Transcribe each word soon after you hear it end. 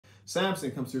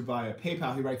Samson comes through via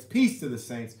PayPal. He writes, peace to the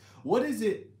saints. What does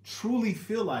it truly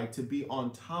feel like to be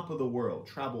on top of the world,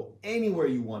 travel anywhere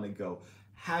you want to go,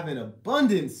 have an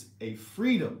abundance, a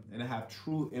freedom, and to have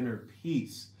true inner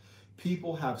peace?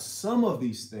 People have some of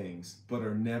these things, but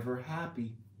are never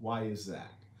happy. Why is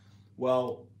that?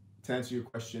 Well, to answer your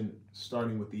question,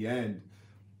 starting with the end,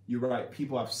 you're right.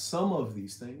 People have some of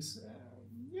these things.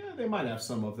 Yeah, they might have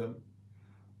some of them,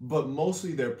 but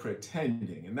mostly they're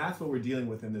pretending. And that's what we're dealing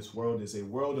with in this world, is a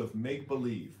world of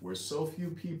make-believe, where so few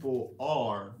people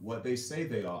are what they say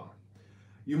they are.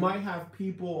 You might have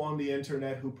people on the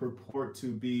internet who purport to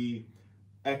be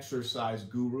exercise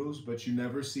gurus, but you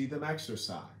never see them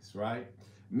exercise, right?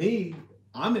 Me,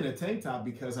 I'm in a tank top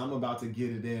because I'm about to get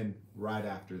it in right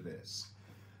after this.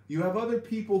 You have other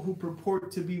people who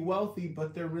purport to be wealthy,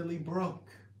 but they're really broke.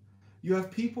 You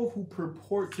have people who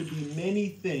purport to be many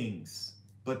things,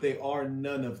 but they are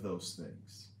none of those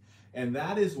things. And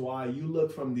that is why you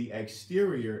look from the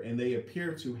exterior and they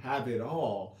appear to have it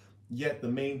all, yet the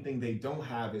main thing they don't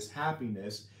have is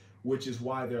happiness, which is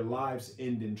why their lives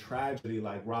end in tragedy,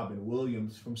 like Robin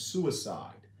Williams, from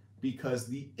suicide, because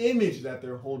the image that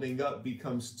they're holding up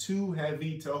becomes too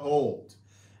heavy to hold.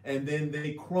 And then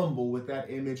they crumble with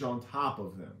that image on top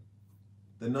of them.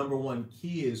 The number one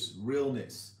key is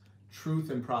realness, truth,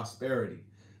 and prosperity.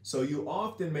 So you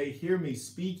often may hear me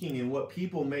speaking, and what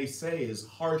people may say is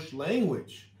harsh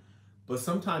language, but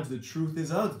sometimes the truth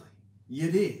is ugly. You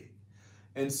dig?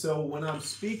 And so when I'm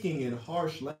speaking in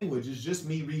harsh language, it's just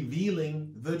me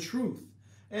revealing the truth.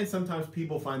 And sometimes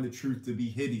people find the truth to be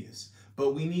hideous,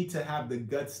 but we need to have the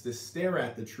guts to stare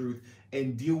at the truth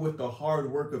and deal with the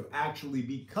hard work of actually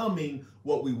becoming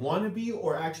what we want to be,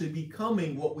 or actually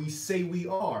becoming what we say we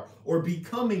are, or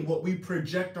becoming what we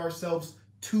project ourselves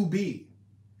to be.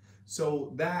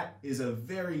 So that is a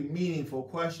very meaningful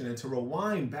question. And to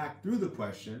rewind back through the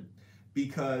question,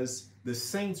 because the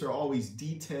saints are always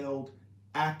detailed,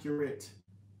 accurate,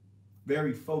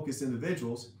 very focused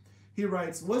individuals, he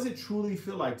writes, what does it truly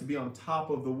feel like to be on top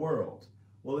of the world?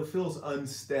 Well, it feels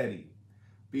unsteady,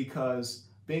 because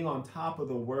being on top of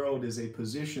the world is a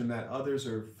position that others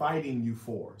are fighting you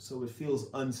for. So it feels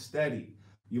unsteady.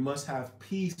 You must have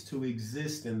peace to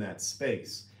exist in that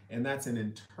space. And that's an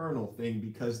internal thing,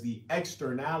 because the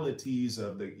externalities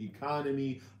of the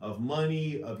economy, of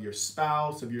money, of your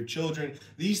spouse, of your children,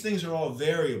 these things are all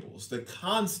variables. The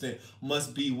constant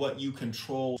must be what you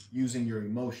control using your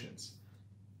emotions.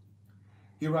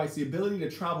 He writes, the ability to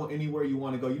travel anywhere you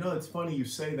want to go. You know, it's funny you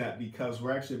say that, because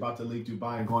we're actually about to leave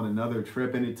Dubai and go on another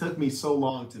trip. And it took me so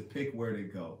long to pick where to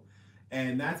go.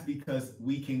 And that's because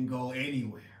we can go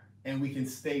anywhere and we can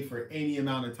stay for any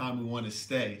amount of time we want to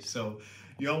stay. So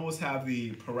you almost have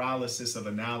the paralysis of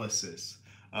analysis,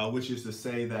 which is to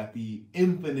say that the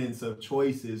infinite of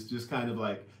choices just kind of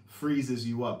like freezes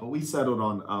you up. But we settled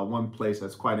on one place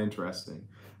that's quite interesting.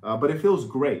 But it feels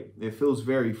great. It feels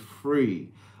very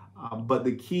free. But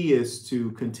the key is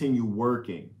to continue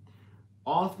working.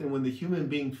 Often when the human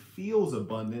being feels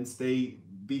abundance, they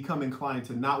become inclined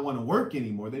to not want to work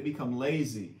anymore. They become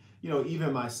lazy. You know,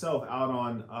 even myself out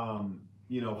on,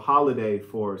 holiday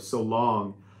for so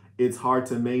long, it's hard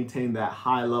to maintain that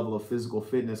high level of physical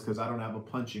fitness because I don't have a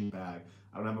punching bag.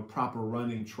 I don't have a proper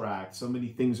running track. So many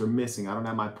things are missing. I don't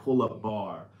have my pull-up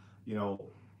bar,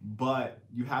 but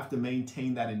you have to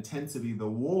maintain that intensity. The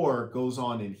war goes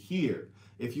on in here.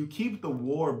 If you keep the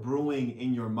war brewing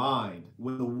in your mind,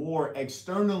 when the war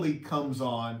externally comes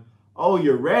on, oh,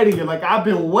 you're ready. You're like, I've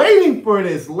been waiting for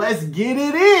this. Let's get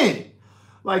it in.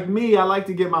 Like me, I like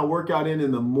to get my workout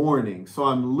in the morning, so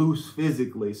I'm loose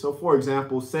physically. So for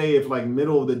example, say if like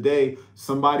middle of the day,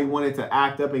 somebody wanted to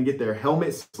act up and get their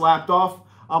helmet slapped off,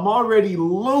 I'm already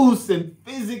loose and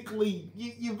physically,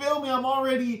 you feel me? I'm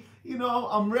already,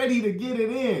 I'm ready to get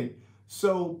it in.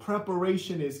 So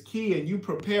preparation is key, and you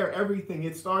prepare everything.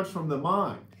 It starts from the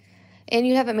mind. And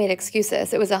you haven't made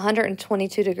excuses. It was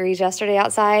 122 degrees yesterday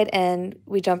outside, and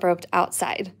we jump roped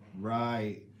outside.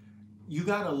 Right. You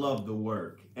got to love the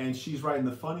work. And she's right. And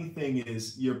the funny thing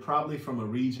is, you're probably from a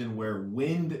region where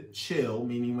wind chill,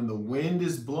 meaning when the wind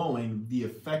is blowing, the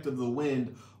effect of the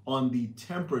wind on the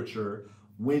temperature,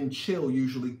 wind chill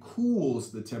usually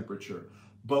cools the temperature.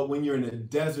 But when you're in a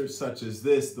desert such as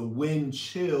this, the wind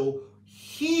chill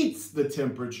heats the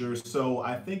temperature. So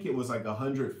I think it was like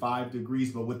 105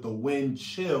 degrees, but with the wind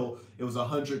chill, it was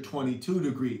 122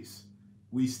 degrees.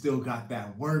 We still got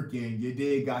that work in. You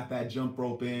did got that jump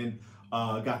rope in,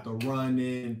 got the run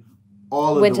in,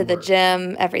 all of Went the to the work.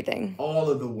 gym, everything. All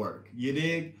of the work. You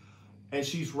dig? And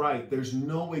she's right. There's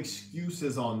no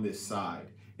excuses on this side.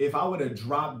 If I would have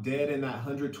dropped dead in that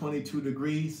 122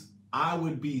 degrees, I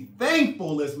would be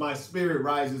thankful as my spirit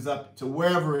rises up to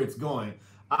wherever it's going.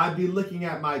 I'd be looking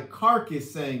at my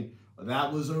carcass saying, well,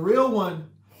 that was a real one.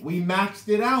 We maxed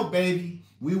it out, baby.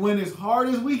 We went as hard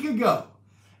as we could go.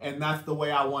 And that's the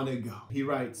way I want to go. He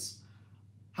writes,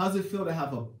 how does it feel to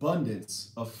have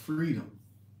abundance of freedom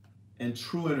and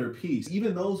true inner peace?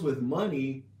 Even those with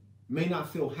money may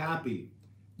not feel happy.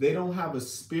 They don't have a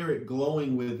spirit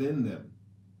glowing within them.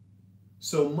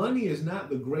 So money is not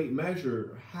the great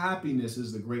measure. Happiness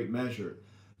is the great measure.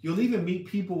 You'll even meet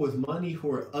people with money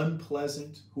who are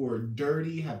unpleasant, who are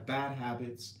dirty, have bad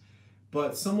habits.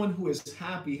 But someone who is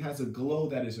happy has a glow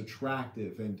that is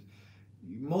attractive. And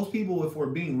most people, if we're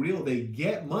being real, they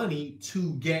get money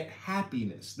to get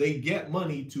happiness. They get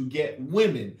money to get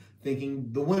women, thinking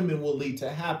the women will lead to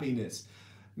happiness.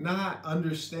 Not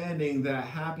understanding that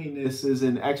happiness is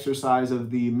an exercise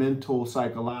of the mental,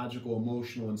 psychological,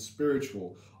 emotional, and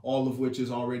spiritual, all of which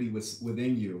is already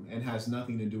within you and has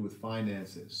nothing to do with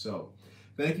finances. So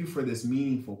thank you for this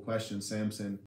meaningful question, Samson.